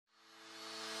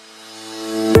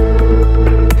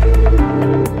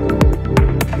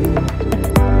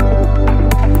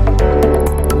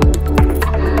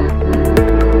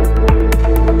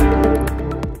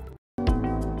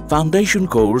Foundation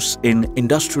Course in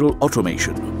Industrial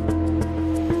Automation.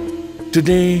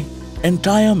 Today,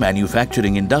 entire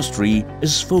manufacturing industry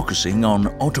is focusing on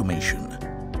automation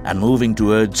and moving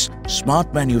towards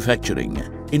smart manufacturing,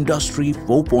 Industry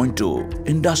 4.0,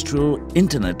 Industrial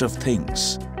Internet of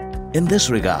Things. In this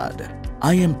regard,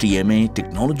 IMTMA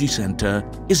Technology Center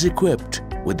is equipped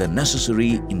with the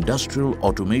necessary industrial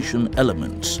automation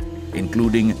elements,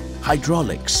 including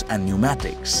hydraulics and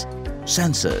pneumatics,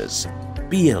 sensors,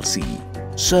 PLC,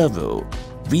 servo,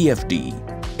 VFD,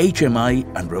 HMI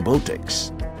and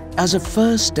robotics. As a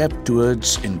first step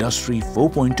towards Industry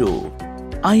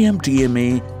 4.0,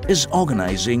 IMTMA is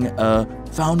organizing a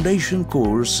foundation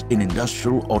course in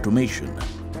industrial automation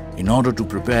in order to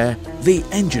prepare the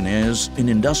engineers in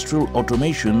industrial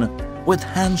automation with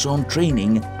hands-on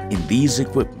training in these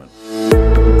equipment.